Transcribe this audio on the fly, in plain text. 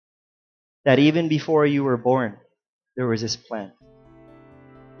that even before you were born, there was this plan.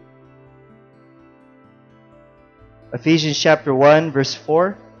 Ephesians chapter 1, verse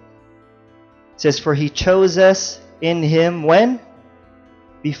 4 says, "For He chose us in Him when?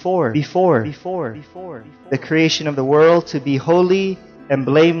 Before the creation of the world, to be holy and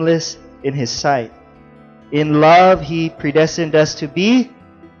blameless in His sight. In love, He predestined us to be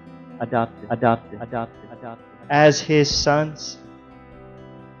adopted as His sons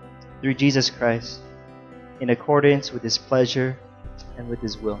through Jesus Christ, in accordance with His pleasure and with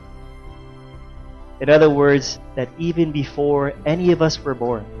His will." In other words, that even before any of us were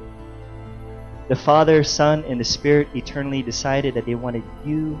born, the Father, Son, and the Spirit eternally decided that they wanted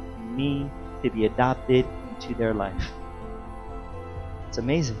you and me to be adopted into their life. It's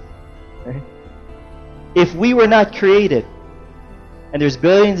amazing, right? If we were not created, and there's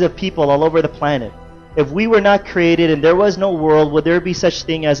billions of people all over the planet, if we were not created and there was no world, would there be such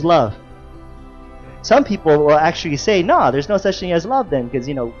thing as love? Some people will actually say, no, there's no such thing as love then, because,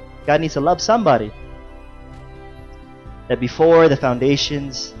 God needs to love somebody. That before the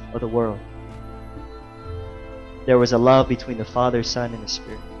foundations of the world, there was a love between the Father, Son, and the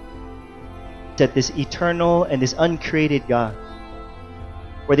Spirit. That this eternal and this uncreated God,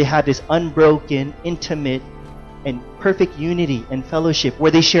 where they have this unbroken, intimate, and perfect unity and fellowship,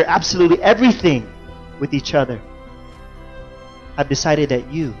 where they share absolutely everything with each other, have decided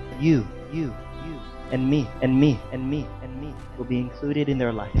that you, and me will be included in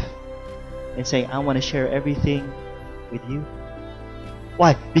their life. And saying, I want to share everything with you.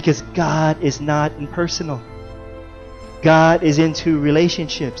 Why? Because God is not impersonal. God is into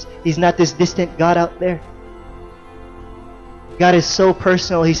relationships. He's not this distant God out there. God is so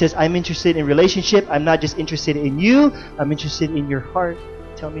personal. He says, I'm interested in relationship. I'm not just interested in you. I'm interested in your heart.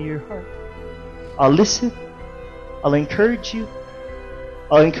 Tell me your heart. I'll listen. I'll encourage you.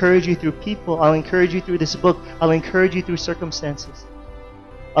 I'll encourage you through people. I'll encourage you through this book. I'll encourage you through circumstances.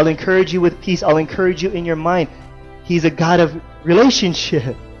 I'll encourage you with peace. I'll encourage you in your mind. He's a God of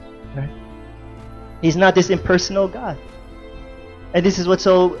relationship. Right? He's not this impersonal God. And this is what's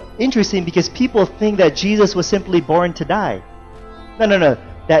so interesting, because people think that Jesus was simply born to die. No.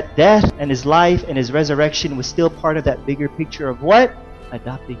 That death and His life and His resurrection was still part of that bigger picture of what?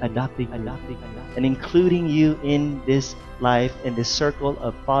 Adopting, and including you in this life, in this circle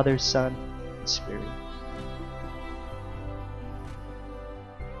of Father, Son, and Spirit.